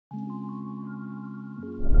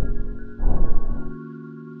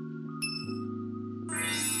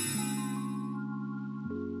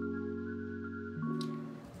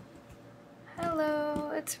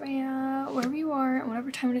it's Rhea. Wherever you are and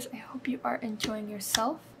whatever time it is, I hope you are enjoying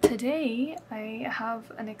yourself. Today, I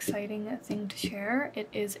have an exciting thing to share. It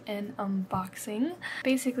is an unboxing.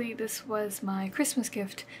 Basically, this was my Christmas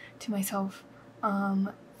gift to myself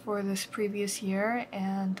for this previous year,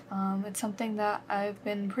 and it's something that I've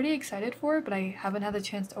been pretty excited for, but I haven't had the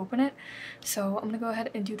chance to open it. So I'm gonna go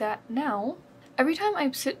ahead and do that now. Every time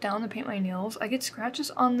I sit down to paint my nails, I get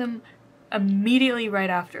scratches on them immediately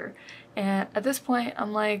right after. And at this point,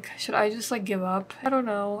 I'm like, should I just like give up? I don't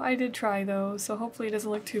know. I did try though, so hopefully it doesn't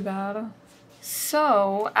look too bad.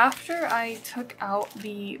 So after I took out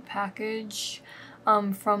the package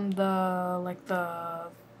from the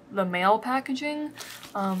mail packaging,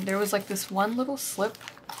 there was like this one little slip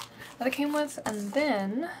that it came with, and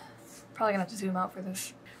then probably gonna have to zoom out for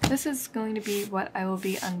this. This is going to be what I will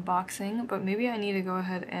be unboxing, but maybe I need to go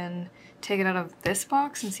ahead and take it out of this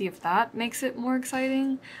box and see if that makes it more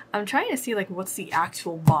exciting. I'm trying to see like what's the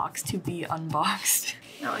actual box to be unboxed.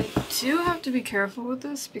 Now I do have to be careful with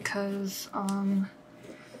this because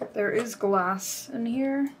there is glass in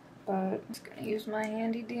here, but I'm just gonna use my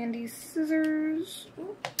handy dandy scissors.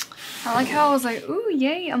 Ooh. I like how I was like, ooh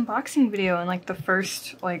yay, unboxing video, and like the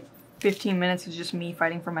first like 15 minutes is just me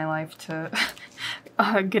fighting for my life to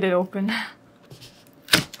get it open.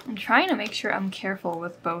 I'm trying to make sure I'm careful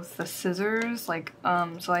with both the scissors, like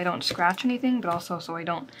so I don't scratch anything, but also so I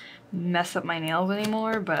don't mess up my nails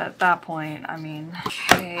anymore. But at that point, I mean,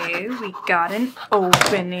 okay, we got an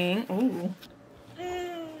opening. Ooh.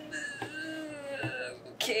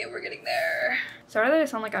 Okay, we're getting there. Sorry that I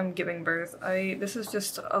sound like I'm giving birth. This is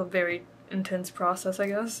just a very intense process, I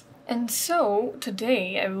guess. And so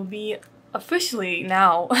today I will be officially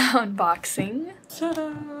now unboxing.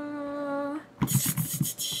 Ta-da!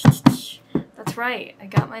 That's right, I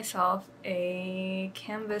got myself a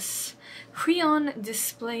Kamvas Huion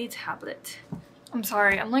display tablet. I'm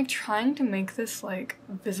sorry, I'm like trying to make this like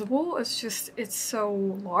visible. It's so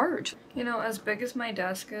large. You know, as big as my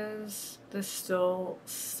desk is, this still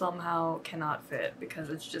somehow cannot fit because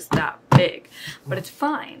it's just that big, but it's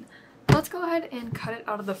fine. Let's go ahead and cut it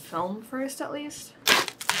out of the film first, at least.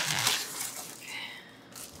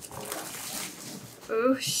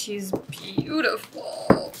 Oh, she's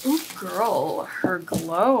beautiful. Ooh, girl, her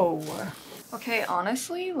glow. Okay,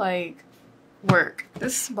 honestly, like, work.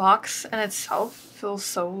 This box in itself feels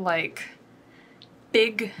so, like,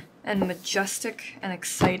 big and majestic and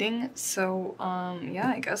exciting. So,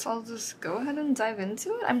 yeah, I guess I'll just go ahead and dive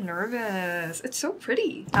into it. I'm nervous. It's so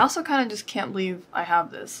pretty. I also kind of just can't believe I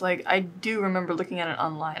have this. Like, I do remember looking at it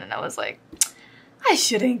online and I was like, I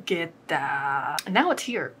shouldn't get that. And now it's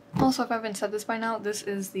here. Also, if I haven't said this by now, this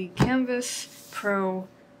is the Kamvas Pro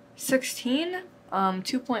 16,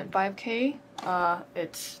 2.5K.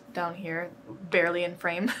 It's down here, barely in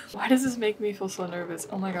frame. Why does this make me feel so nervous?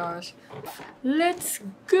 Oh my gosh. Let's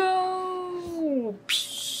go!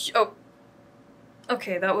 Oh.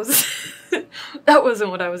 Okay, that was that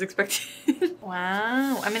wasn't what I was expecting.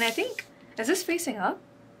 Wow. I mean, I think, is this facing up?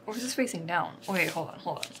 Or is this facing down? Wait, hold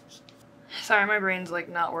on. Sorry, my brain's like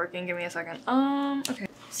not working. Give me a second. Okay.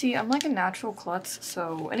 See, I'm like a natural klutz,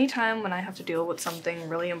 so anytime when I have to deal with something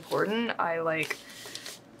really important, I like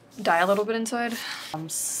die a little bit inside. I'm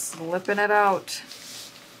slipping it out.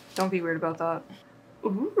 Don't be weird about that.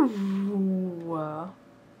 Ooh.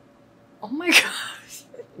 Oh my gosh.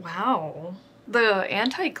 Wow. The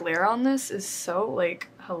anti-glare on this is so like,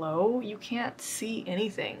 hello? You can't see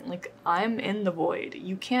anything. Like, I'm in the void.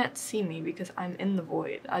 You can't see me because I'm in the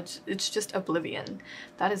void. It's just oblivion.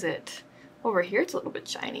 That is it. Over here it's a little bit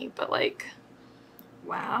shiny, but like,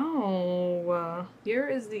 wow. Here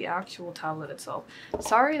is the actual tablet itself.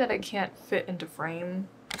 Sorry that I can't fit into frame,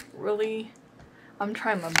 really. I'm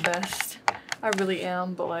trying my best. I really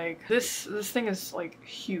am, but like, this thing is like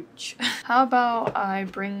huge. How about I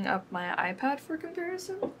bring up my iPad for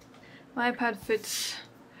comparison? My iPad fits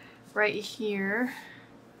right here,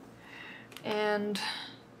 and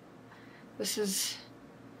this is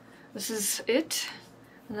it.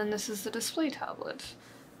 And then this is the display tablet,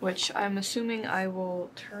 which I'm assuming I will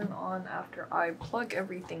turn on after I plug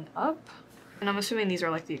everything up. And I'm assuming these are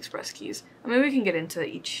like the express keys. I mean, we can get into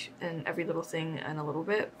each and every little thing in a little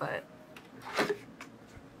bit, but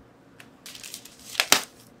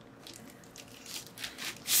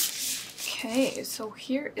okay, so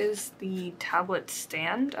here is the tablet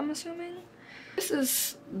stand, I'm assuming. This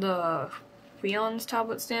is the Huion's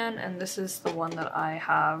tablet stand, and this is the one that I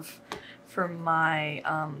have for my,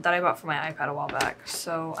 that I bought for my iPad a while back.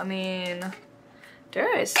 So, I mean,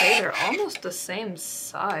 dare I say they're almost the same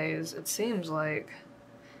size, it seems like.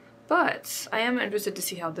 But I am interested to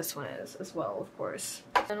see how this one is as well, of course.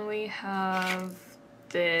 Then we have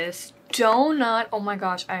this donut. Oh my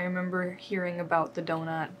gosh, I remember hearing about the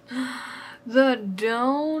donut. The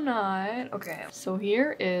donut. Okay, so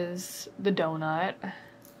here is the donut.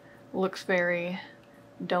 Looks very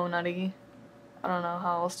donutty. I don't know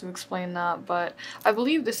how else to explain that, but I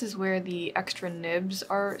believe this is where the extra nibs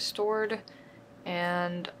are stored.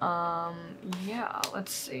 And yeah,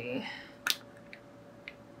 let's see.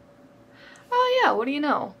 Oh yeah, what do you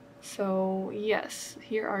know? So yes,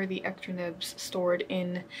 here are the extra nibs stored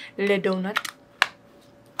in the donut.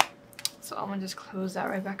 So I'm gonna just close that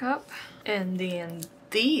right back up. And then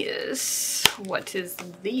this, what is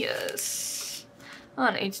this? Oh,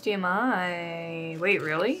 an HDMI. Wait,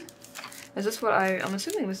 really? Is this what I'm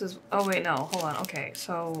assuming this is, oh wait, no, hold on, okay,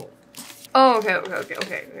 so, oh,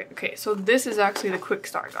 okay, so this is actually the quick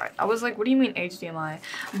start guide. I was like, what do you mean HDMI?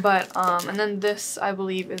 But, and then this, I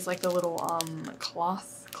believe, is like the little,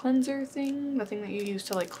 cloth cleanser thing, the thing that you use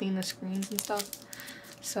to like clean the screens and stuff.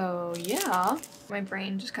 So yeah, my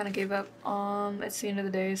brain just kind of gave up. It's the end of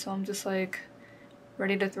the day, so I'm just like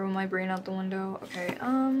ready to throw my brain out the window. Okay,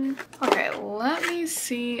 okay, let me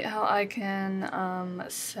see how I can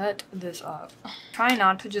set this up. Try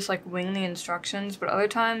not to just like wing the instructions, but other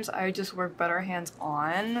times I just work better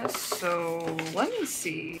hands-on. So let me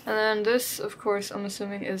see. And then this, of course, I'm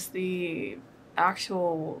assuming is the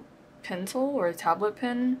actual pencil or tablet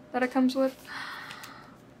pen that it comes with.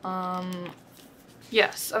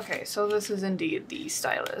 Yes, okay, so this is indeed the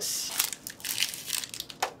stylus.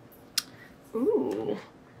 Ooh,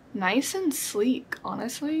 nice and sleek,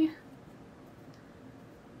 honestly.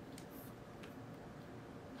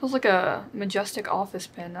 Feels like a majestic office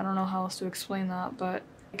pen. I don't know how else to explain that, but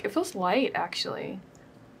it feels light, actually.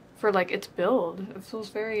 For, like, its build. It feels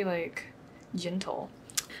very, like, gentle.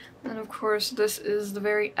 And of course, this is the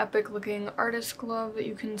very epic-looking artist glove that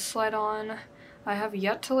you can slide on. I have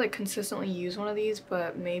yet to, like, consistently use one of these,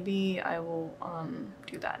 but maybe I will,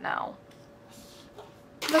 do that now.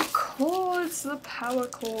 The cords, the power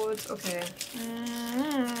cords. Okay.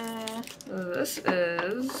 This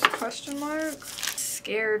is question mark.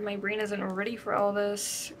 Scared, my brain isn't ready for all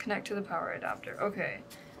this. Connect to the power adapter. Okay.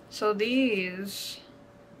 So these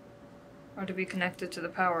are to be connected to the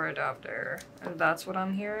power adapter. And that's what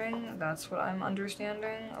I'm hearing. That's what I'm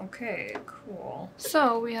understanding. Okay, cool.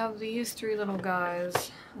 So we have these three little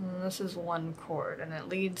guys. And this is one cord, and it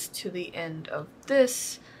leads to the end of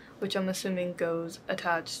this, which I'm assuming goes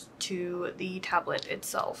attached to the tablet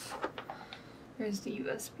itself. There's the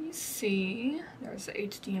USB-C, there's the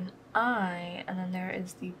HDMI, and then there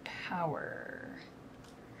is the power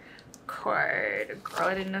cord. Girl,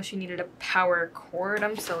 I didn't know she needed a power cord.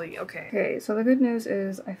 I'm silly. Okay. Okay, so the good news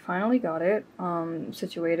is I finally got it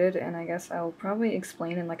situated, and I guess I'll probably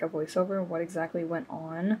explain in like a voiceover what exactly went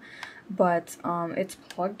on. But it's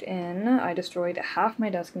plugged in. I destroyed half my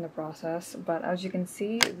desk in the process, but as you can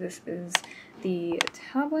see, this is the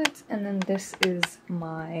tablet, and then this is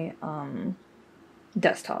my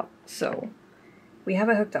desktop. So we have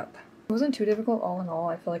it hooked up. It wasn't too difficult all in all.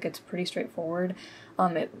 I feel like it's pretty straightforward.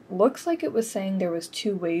 It looks like it was saying there was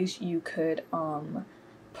two ways you could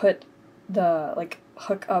put the, like,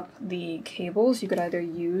 hook up the cables. You could either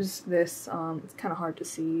use this, it's kind of hard to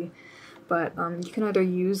see, but you can either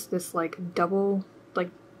use this like double, like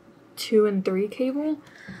 2 and 3 cable,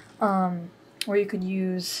 or you could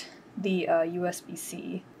use the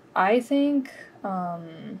USB-C. I think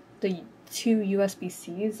the 2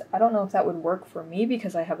 USB-Cs, I don't know if that would work for me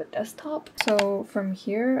because I have a desktop. So from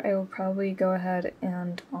here, I will probably go ahead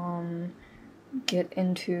and get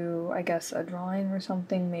into, I guess, a drawing or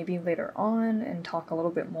something maybe later on and talk a little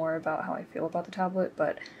bit more about how I feel about the tablet,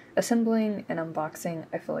 but assembling and unboxing,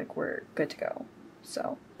 I feel like we're good to go.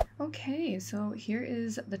 So okay, so here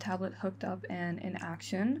is the tablet hooked up and in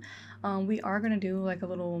action. We are gonna do like a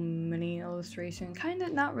little mini illustration, kind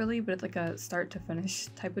of, not really, but it's like a start to finish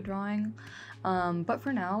type of drawing. But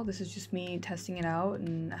for now, this is just me testing it out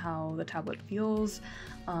and how the tablet feels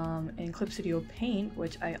in Clip Studio Paint,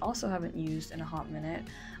 which I also haven't used in a hot minute.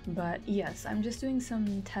 But yes, I'm just doing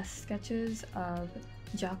some test sketches of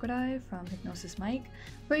Jakodai from Hypnosis Mike.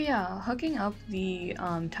 But yeah, hooking up the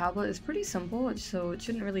tablet is pretty simple, so it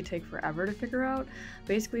shouldn't really take forever to figure out.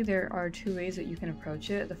 Basically, there are 2 ways that you can approach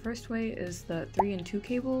it. The first way is the 3 and 2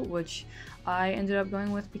 cable, which I ended up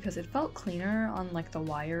going with because it felt cleaner on like the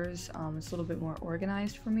wires. It's a little bit more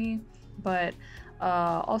organized for me. But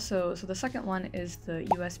also, so the second one is the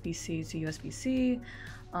USB-C to USB-C.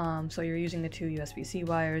 So you're using the two USB-C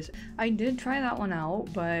wires. I did try that one out,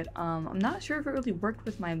 but I'm not sure if it really worked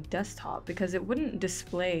with my desktop because it wouldn't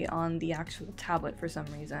display on the actual tablet for some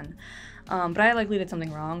reason. But I likely did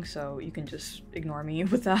something wrong, so you can just ignore me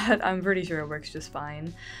with that. I'm pretty sure it works just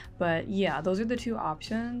fine. But yeah, those are the two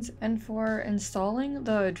options. And for installing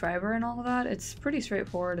the driver and all of that, it's pretty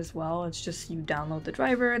straightforward as well. It's just you download the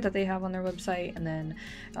driver that they have on their website and then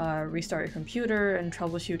restart your computer and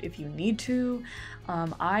troubleshoot if you need to.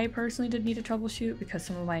 I personally did need to troubleshoot because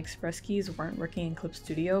some of my Express keys weren't working in Clip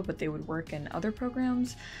Studio, but they would work in other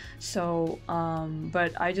programs. So,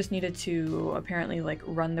 but I just needed to apparently like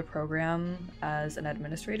run the program as an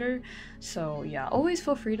administrator. So yeah, always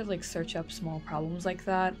feel free to like search up small problems like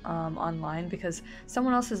that online because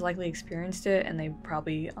someone else has likely experienced it and they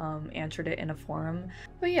probably answered it in a forum.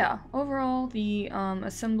 But yeah, overall the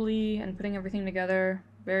assembly and putting everything together,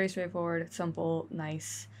 very straightforward, simple,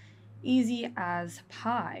 nice. Easy as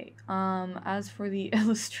pie. As for the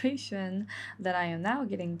illustration that I am now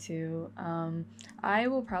getting to, I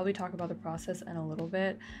will probably talk about the process in a little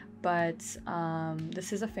bit, but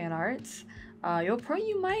this is a fan art.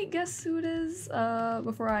 You might guess who it is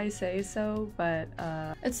before I say so, but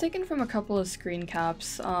it's taken from a couple of screen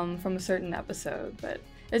caps from a certain episode, but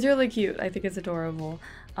it's really cute. I think it's adorable.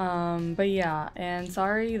 But yeah, and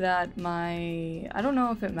sorry that I don't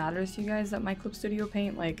know if it matters to you guys that my Clip Studio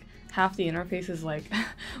Paint, like, half the interface is like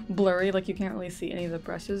blurry, like you can't really see any of the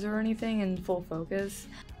brushes or anything in full focus.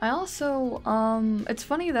 I also, it's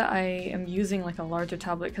funny that I am using like a larger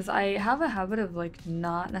tablet because I have a habit of like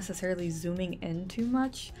not necessarily zooming in too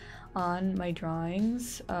much on my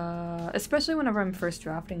drawings, especially whenever I'm first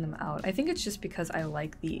drafting them out. I think it's just because I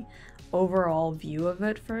like the overall view of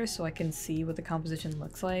it first so I can see what the composition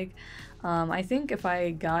looks like. I think if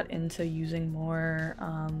I got into using more,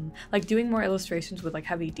 like doing more illustrations with like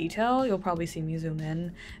heavy detail, you'll probably see me zoom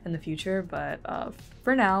in the future, but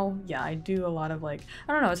for now, yeah, I do a lot of like,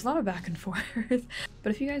 I don't know, it's a lot of back and forth.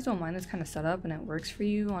 But if you guys don't mind this kind of setup and it works for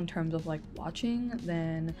you on terms of like watching,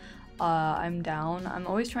 then I'm down. I'm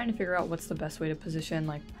always trying to figure out what's the best way to position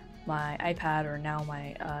like my iPad or now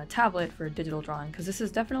my tablet for digital drawing, because this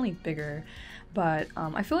is definitely bigger, but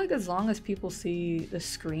I feel like as long as people see the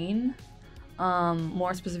screen,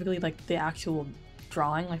 more specifically like the actual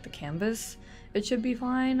drawing, like the canvas, it should be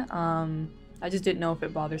fine. I just didn't know if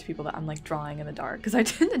it bothers people that I'm like drawing in the dark, because I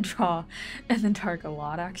tend to draw in the dark a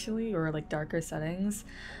lot actually, or like darker settings.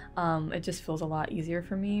 It just feels a lot easier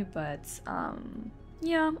for me, but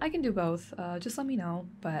yeah, I can do both. Just let me know,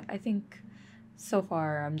 but I think so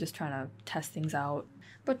far I'm just trying to test things out.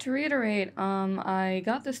 But to reiterate, I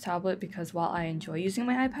got this tablet because while I enjoy using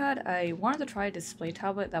my iPad, I wanted to try a display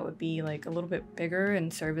tablet that would be like a little bit bigger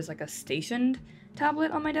and serve as like a stationed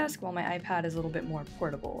tablet on my desk while my iPad is a little bit more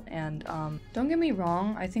portable. And don't get me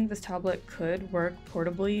wrong, I think this tablet could work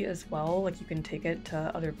portably as well, like you can take it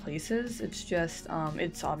to other places. It's just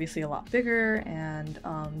it's obviously a lot bigger, and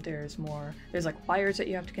there's like wires that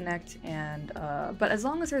you have to connect, and but as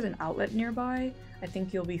long as there's an outlet nearby, I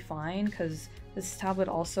think you'll be fine, because this tablet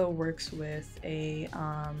also works with a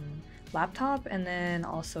laptop and then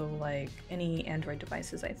also like any Android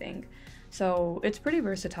devices, I think. So it's pretty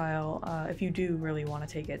versatile if you do really want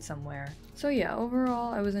to take it somewhere. So yeah,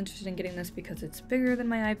 overall I was interested in getting this because it's bigger than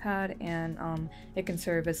my iPad, and it can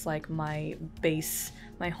serve as like my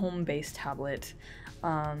home base tablet.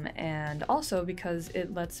 And also because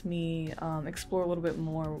it lets me explore a little bit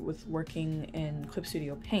more with working in Clip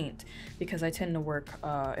Studio Paint, because I tend to work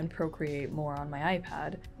in Procreate more on my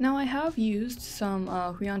iPad. Now I have used some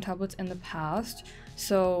Huion tablets in the past,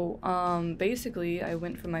 so basically I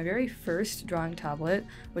went from my very first drawing tablet,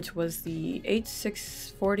 which was the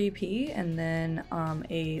H640p, and then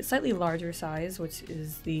a slightly larger size, which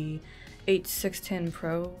is the H610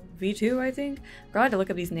 Pro V2, I think. God, I had to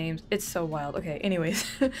look up these names. It's so wild. Okay, anyways.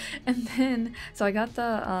 And then, so I got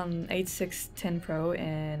the H610 Pro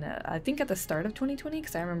in, I think at the start of 2020,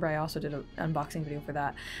 because I remember I also did an unboxing video for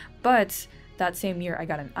that. But that same year, I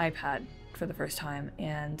got an iPad for the first time,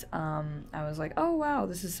 and I was like, oh wow,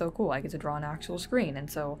 this is so cool. I get to draw an actual screen, and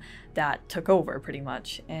so that took over pretty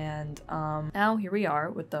much. And now here we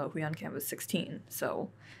are with the Huion Kamvas 16.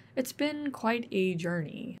 So it's been quite a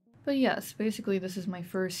journey. But yes, basically this is my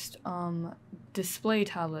first display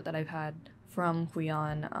tablet that I've had from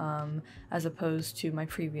Huion, as opposed to my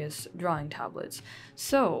previous drawing tablets.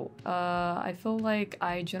 So I feel like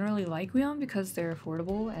I generally like Huion because they're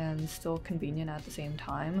affordable and still convenient at the same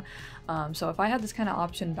time. So if I had this kind of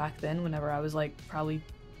option back then, whenever I was like probably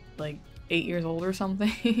like 8 years old or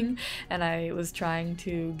something, and I was trying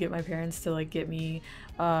to get my parents to like get me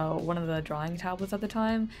one of the drawing tablets at the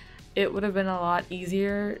time, it would have been a lot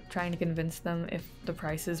easier trying to convince them if the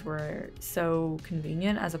prices were so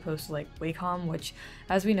convenient as opposed to like Wacom, which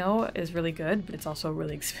as we know is really good, but it's also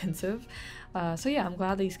really expensive. So yeah, I'm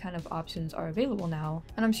glad these kind of options are available now.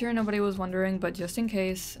 And I'm sure nobody was wondering, but just in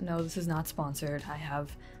case, no, this is not sponsored. I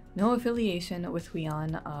have no affiliation with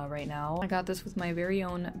Huion right now. I got this with my very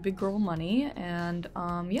own big girl money, and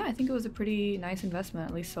yeah, I think it was a pretty nice investment,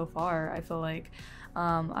 at least so far. I feel like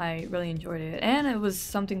I really enjoyed it, and it was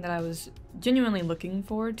something that I was genuinely looking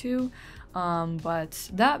forward to. But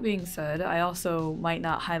that being said, I also might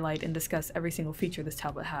not highlight and discuss every single feature this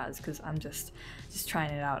tablet has because I'm just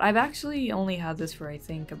trying it out. I've actually only had this for I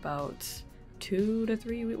think about 2 to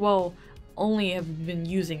 3 weeks. Well, only have been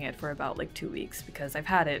using it for about like 2 weeks because I've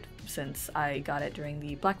had it since I got it during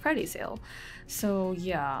the Black Friday sale. So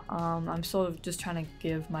yeah, I'm sort of just trying to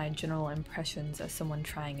give my general impressions as someone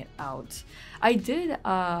trying it out. I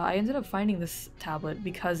ended up finding this tablet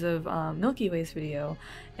because of Milky Way's video,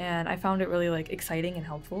 and I found it really like exciting and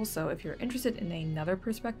helpful. So if you're interested in another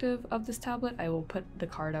perspective of this tablet, I will put the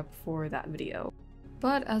card up for that video.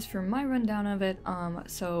 But as for my rundown of it,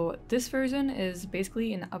 so this version is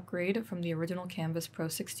basically an upgrade from the original Kamvas Pro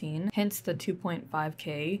 16, hence the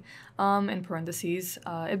 2.5K. In parentheses,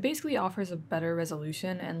 it basically offers a better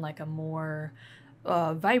resolution and like a more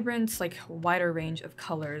vibrant, like wider range of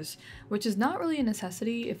colors, which is not really a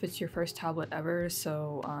necessity if it's your first tablet ever,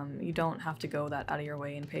 so you don't have to go that out of your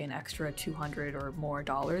way and pay an extra $200 or more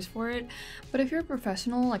for it. But if you're a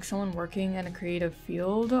professional, like someone working in a creative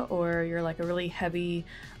field, or you're like a really heavy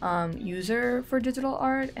user for digital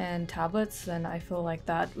art and tablets, then I feel like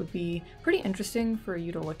that would be pretty interesting for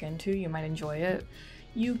you to look into. You might enjoy it.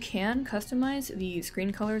 You can customize the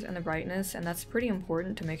screen colors and the brightness, and that's pretty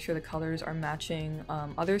important to make sure the colors are matching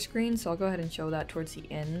other screens, so I'll go ahead and show that towards the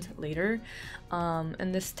end later.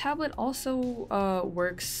 And this tablet also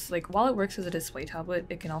works, like while it works as a display tablet,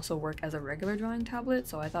 it can also work as a regular drawing tablet,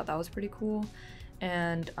 so I thought that was pretty cool.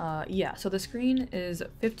 And yeah, so the screen is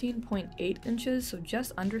 15.8 inches, so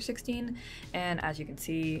just under 16, and as you can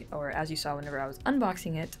see, or as you saw whenever I was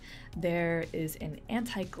unboxing it, there is an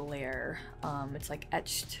anti-glare. It's like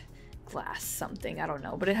etched glass something, I don't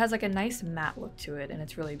know, but it has like a nice matte look to it, and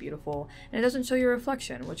it's really beautiful, and it doesn't show your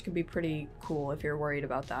reflection, which can be pretty cool if you're worried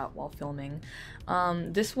about that while filming.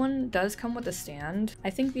 This one does come with a stand. I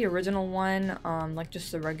think the original one, like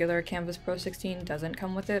just the regular Kamvas Pro 16, doesn't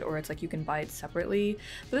come with it, or it's like you can buy it separately,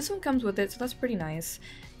 but this one comes with it, so that's pretty nice.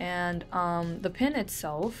 And the pin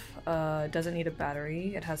itself doesn't need a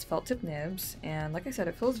battery. It has felt tip nibs, and like I said,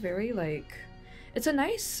 it feels very like, it's a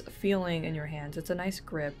nice feeling in your hands. It's a nice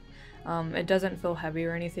grip. It doesn't feel heavy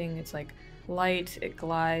or anything. It's like light, it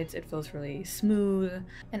glides, it feels really smooth.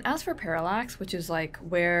 And as for parallax, which is like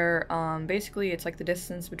where basically it's like the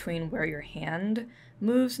distance between where your hand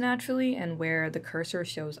moves naturally and where the cursor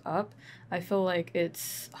shows up, I feel like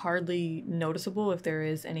it's hardly noticeable if there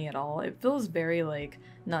is any at all. It feels very like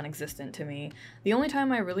non-existent to me. The only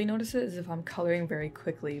time I really notice it is if I'm coloring very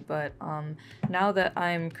quickly, but now that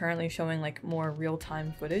I'm currently showing like more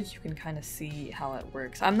real-time footage, you can kind of see how it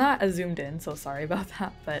works. I'm not as zoomed in, so sorry about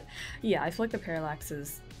that, but yeah, I feel like the parallax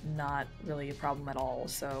is not really a problem at all,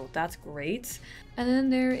 so that's great. And then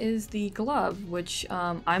there is the glove, which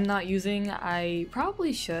I'm not using. I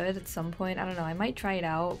probably should at some point. I don't know, I might try it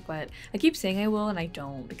out, but I keep saying I will and I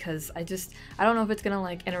don't, because I don't know if it's gonna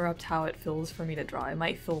like interrupt how it feels for me to draw. It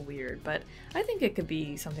might feel weird, but I think it could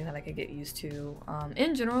be something that I could get used to.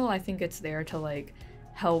 In general, I think it's there to like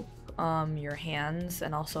help your hands,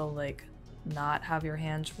 and also like not have your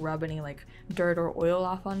hands rub any like dirt or oil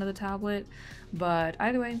off onto the tablet, but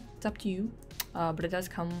either way, it's up to you. But it does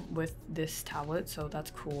come with this tablet, so that's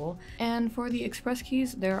cool. And for the express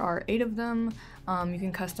keys, there are 8 of them. You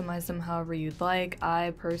can customize them however you'd like.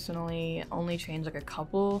 I personally only change like a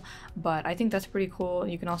couple, but I think that's pretty cool.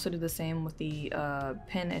 You can also do the same with the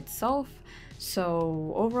pin itself.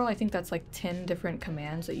 So overall, I think that's like 10 different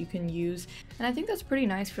commands that you can use, and I think that's pretty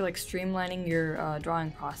nice for like streamlining your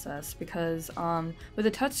drawing process, because with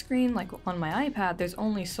a touchscreen like on my iPad, there's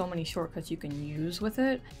only so many shortcuts you can use with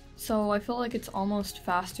it. So I feel like it's almost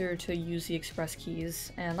faster to use the express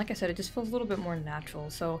keys, and like I said, it just feels a little bit more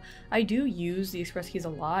natural. So I do use the express keys a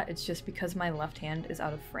lot. It's just because my left hand is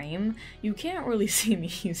out of frame, you can't really see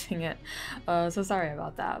me using it, so sorry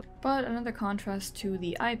about that. But another contrast to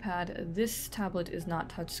the iPad, this tablet is not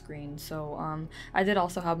touchscreen, so I did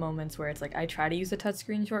also have moments where it's like I try to use the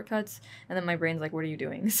touchscreen shortcuts and then my brain's like, what are you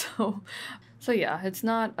doing? So yeah, it's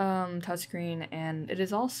not touchscreen, and it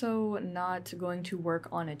is also not going to work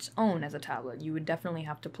on its own as a tablet. You would definitely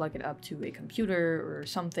have to plug it up to a computer or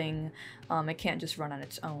something. It can't just run on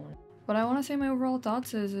its own. But I want to say my overall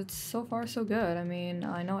thoughts is it's so far so good. I mean,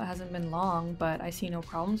 I know it hasn't been long, but I see no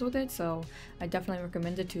problems with it, so I definitely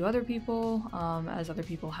recommend it to other people, as other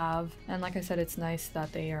people have. And like I said, it's nice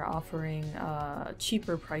that they are offering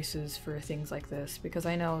cheaper prices for things like this, because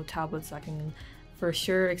I know tablets that can for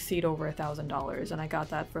sure exceed over $1,000, and I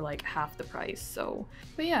got that for like half the price. So,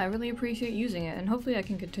 but yeah, I really appreciate using it, and hopefully I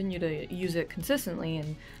can continue to use it consistently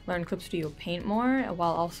and learn Clip Studio Paint more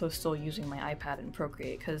while also still using my iPad and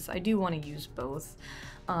Procreate, because I do want to use both.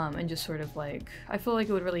 And just sort of like, I feel like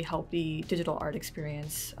it would really help the digital art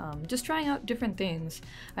experience, just trying out different things.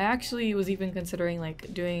 I actually was even considering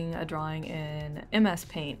like doing a drawing in MS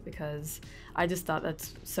Paint, because I just thought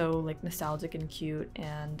that's so like nostalgic and cute,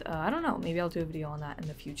 and I don't know, maybe I'll do a video on that in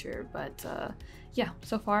the future, but yeah,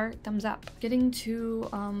 so far, thumbs up. Getting to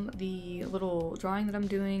the little drawing that I'm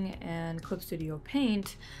doing and Clip Studio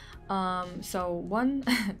Paint. So one,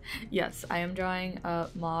 yes, I am drawing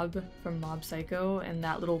Mob from Mob Psycho and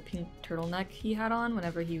that little pink turtleneck he had on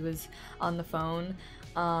whenever he was on the phone.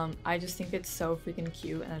 I just think it's so freaking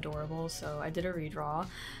cute and adorable, so I did a redraw.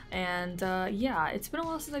 And yeah, it's been a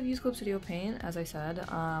while since I've used Clip Studio Paint, as I said,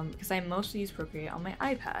 because I mostly use Procreate on my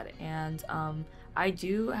iPad, and I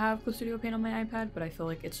do have Clip Studio Paint on my iPad, but I feel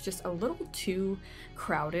like it's just a little too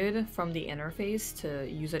crowded from the interface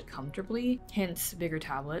to use it comfortably, hence bigger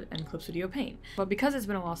tablet and Clip Studio Paint. But because it's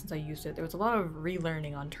been a while since I used it, there was a lot of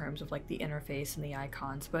relearning on terms of like the interface and the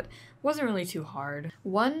icons, but it wasn't really too hard.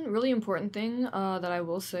 One really important thing that I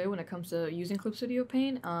will say when it comes to using Clip Studio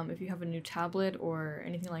Paint, if you have a new tablet or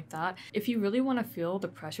anything like that, if you really want to feel the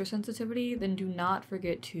pressure sensitivity, then do not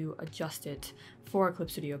forget to adjust it for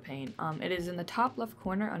Clip Studio Paint. It is in the top left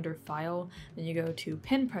corner under File, then you go to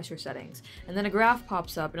Pin Pressure Settings, and then a graph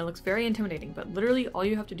pops up and it looks very intimidating, but literally all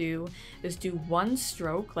you have to do is do one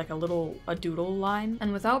stroke, like a doodle line,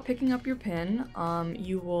 and without picking up your pen,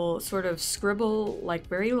 you will sort of scribble like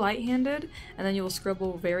very light-handed, and then you will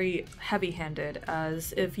scribble very heavy-handed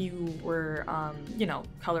as if you were, you know,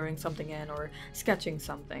 coloring something in or sketching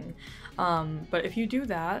something. But if you do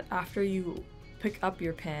that after you pick up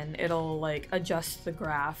your pen, it'll like adjust the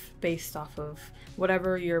graph based off of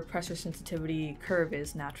whatever your pressure sensitivity curve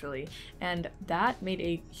is naturally, and that made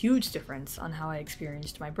a huge difference on how I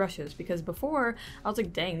experienced my brushes, because before I was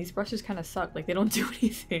like, dang, these brushes kind of suck, like they don't do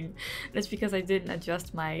anything, and it's because I didn't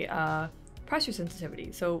adjust my pressure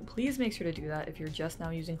sensitivity. So please make sure to do that if you're just now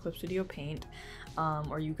using Clip Studio Paint,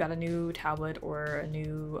 or you got a new tablet or a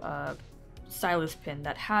new stylus pen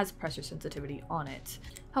that has pressure sensitivity on it.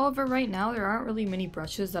 However, right now there aren't really many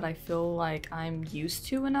brushes that I feel like I'm used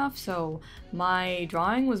to enough, so my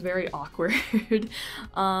drawing was very awkward,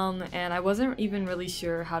 and I wasn't even really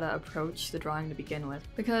sure how to approach the drawing to begin with,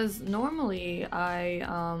 because normally I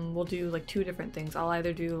will do like two different things. I'll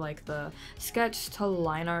either do like the sketch to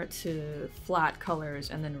line art to flat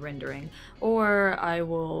colors and then rendering, or I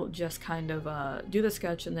will just kind of do the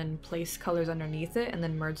sketch and then place colors underneath it and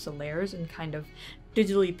then merge the layers and kind of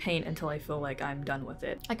digitally paint until I feel like I'm done with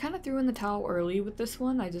it. I kind of threw in the towel early with this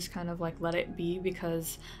one. I just kind of like let it be,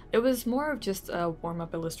 because it was more of just a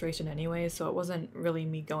warm-up illustration anyway, so it wasn't really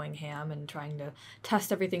me going ham and trying to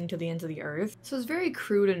test everything to the ends of the earth. So it's very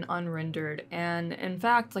crude and unrendered, and in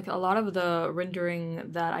fact, like a lot of the rendering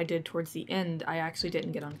that I did towards the end, I actually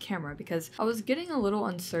didn't get on camera because I was getting a little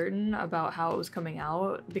uncertain about how it was coming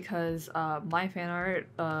out, because my fan art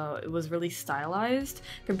was really stylized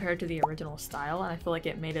compared to the original style, and I feel like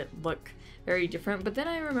it made it look very different. But then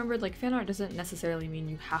I remembered like fan art doesn't necessarily mean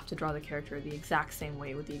you have to draw the character the exact same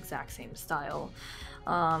way with the exact same style.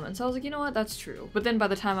 And so I was like, you know what, that's true. But then by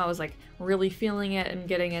the time I was like really feeling it and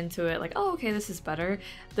getting into it, like, oh, okay, this is better,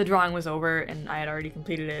 the drawing was over and I had already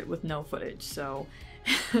completed it with no footage. So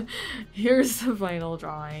here's the final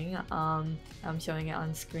drawing. I'm showing it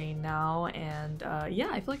on screen now, and yeah,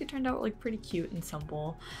 I feel like it turned out like pretty cute and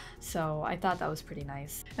simple, so I thought that was pretty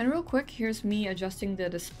nice. And real quick, here's me adjusting the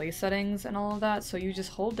display settings and all of that. So you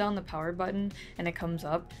just hold down the power button and it comes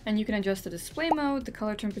up, and you can adjust the display mode, the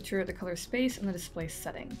color temperature, the color space, and the display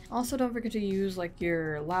setting. Also, don't forget to use like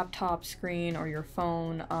your laptop screen or your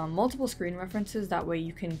phone, multiple screen references, that way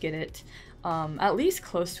you can get it at least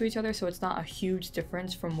close to each other, so it's not a huge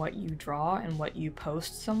difference from what you draw and what you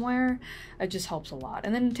post somewhere. It just helps a lot.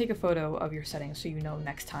 And then take a photo of your settings so you know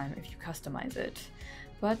next time if you customize it.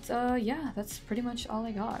 But yeah, that's pretty much all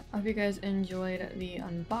I got. I hope you guys enjoyed the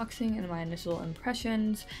unboxing and my initial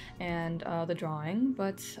impressions and the drawing,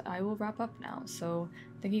 but I will wrap up now. So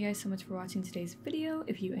Thank you guys so much for watching today's video.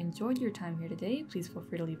 If you enjoyed your time here today, please feel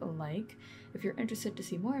free to leave a like. If you're interested to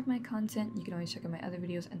see more of my content, you can always check out my other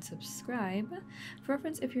videos and subscribe. For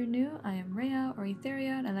reference, if you're new, I am Rhea or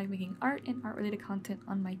Etheria, and I like making art and art-related content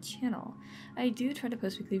on my channel. I do try to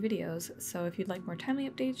post weekly videos, so if you'd like more timely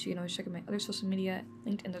updates, you can always check out my other social media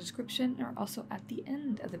linked in the description or also at the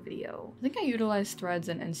end of the video. I think I utilize Threads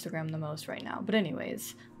and Instagram the most right now, but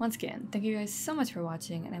anyways, once again, thank you guys so much for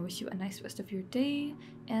watching, and I wish you a nice rest of your day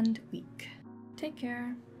and week. Take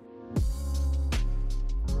care.